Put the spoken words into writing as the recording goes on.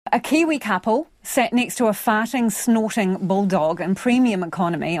A Kiwi couple sat next to a farting, snorting bulldog in premium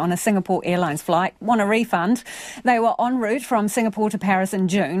economy on a Singapore Airlines flight, won a refund. They were en route from Singapore to Paris in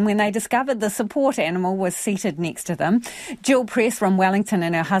June when they discovered the support animal was seated next to them. Jill Press from Wellington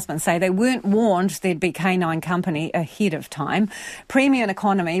and her husband say they weren't warned there'd be canine company ahead of time. Premium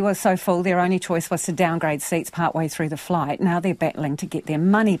economy was so full their only choice was to downgrade seats partway through the flight. Now they're battling to get their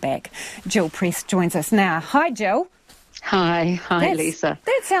money back. Jill Press joins us now. Hi, Jill. Hi, Lisa.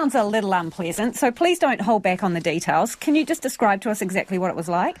 That sounds a little unpleasant, so please don't hold back on the details. Can you just describe to us exactly what it was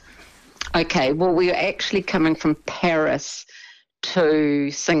like? Okay, well, we were actually coming from Paris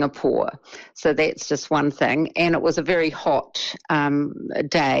to Singapore, so that's just one thing. And it was a very hot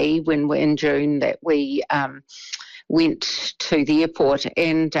day when we're in June that we went to the airport,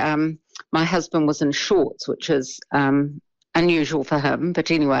 and my husband was in shorts, which is unusual for him,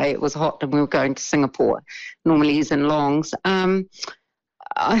 but anyway, it was hot and we were going to Singapore. Normally he's in longs.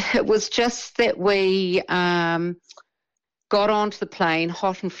 It was just that we got onto the plane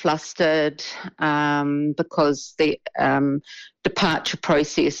hot and flustered because the departure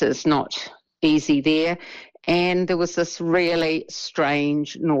process is not easy there. And there was this really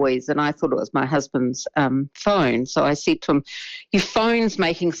strange noise, and I thought it was my husband's phone. So I said to him, your phone's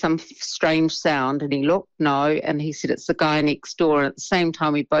making some strange sound. And he looked, no, and he said, it's the guy next door. And at the same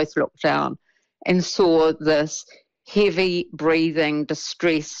time, we both looked down and saw this heavy breathing,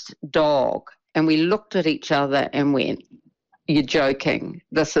 distressed dog. And we looked at each other and went, you're joking.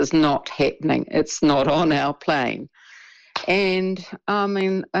 This is not happening. It's not on our plane. And, I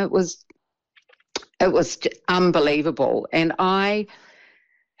mean, it was unbelievable. And my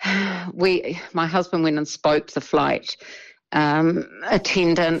husband went and spoke to the flight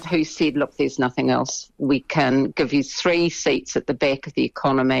attendant who said, look, there's nothing else. We can give you 3 seats at the back of the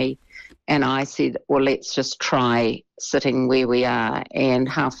economy. And I said, well, let's just try sitting where we are. And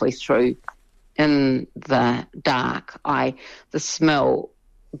halfway through in the dark, the smell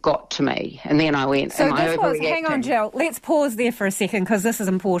got to me, and then I went, so this was, hang on, Jill, let's pause there for a second because this is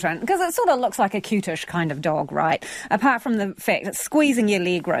important, because it sort of looks like a cutish kind of dog, right? Apart from the fact it's squeezing your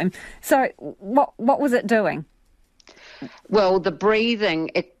leg room. So what was it doing? Well, the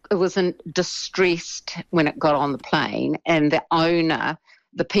breathing, it wasn't distressed when it got on the plane, and the owner,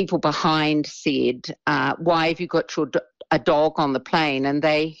 the people behind said, why have you got a dog on the plane? And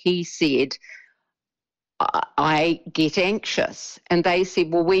he said, I get anxious. And they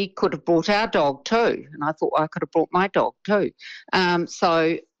said, well, we could have brought our dog too. And I thought I could have brought my dog too.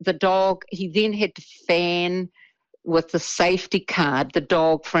 So the dog, he then had to fan with the safety card the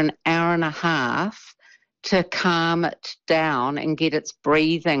dog for an hour and a half to calm it down and get its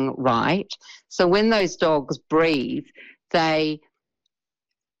breathing right. So when those dogs breathe, they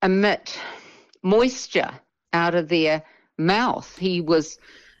emit moisture out of their mouth. He was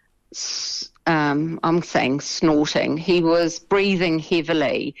I'm saying snorting. He was breathing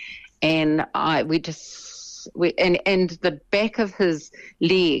heavily, and the back of his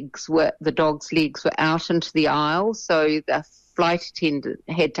legs the dog's legs were out into the aisle, so the flight attendant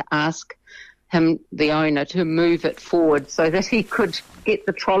had to ask him, the owner, to move it forward so that he could get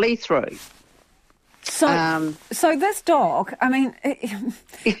the trolley through. So this dog, I mean,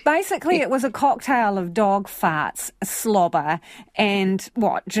 basically it was a cocktail of dog farts, slobber, and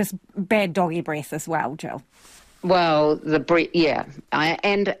just bad doggy breath as well, Jill. Well, the breath, yeah.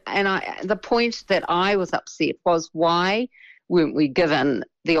 The point that I was upset was, why weren't we given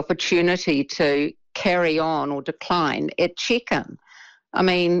the opportunity to carry on or decline at check-in? I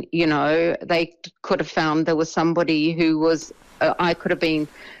mean, they could have found there was somebody who was, I could have been,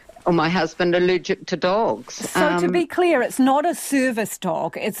 or my husband, allergic to dogs. So to be clear, it's not a service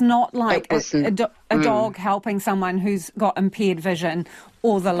dog. It's not like a dog helping someone who's got impaired vision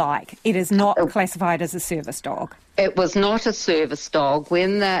or the like. It is not classified as a service dog. It was not a service dog.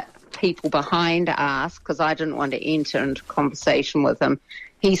 When the people behind asked, because I didn't want to enter into conversation with him,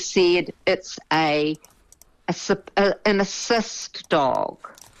 he said it's an assist dog.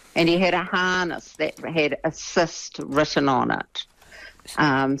 And he had a harness that had assist written on it.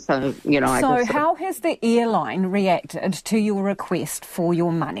 So how has the airline reacted to your request for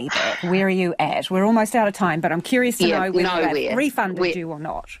your money back? Where are you at? We're almost out of time, but I'm curious to know whether they've refunded you or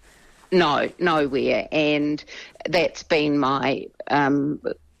not. No, nowhere. And that's been my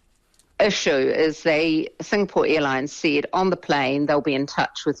issue, is Singapore Airlines said on the plane they'll be in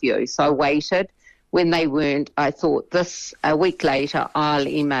touch with you. So I waited. When they weren't, I thought a week later I'll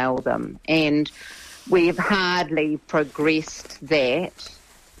email them. And we've hardly progressed that,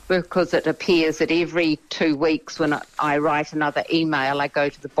 because it appears that every 2 weeks when I write another email, I go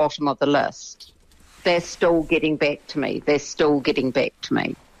to the bottom of the list. They're still getting back to me.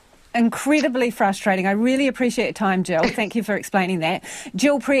 Incredibly frustrating. I really appreciate your time, Jill. Thank you for explaining that.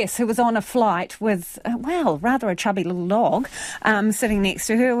 Jill Press, who was on a flight with, rather a chubby little dog sitting next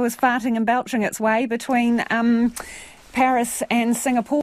to her, was farting and belching its way between Paris and Singapore.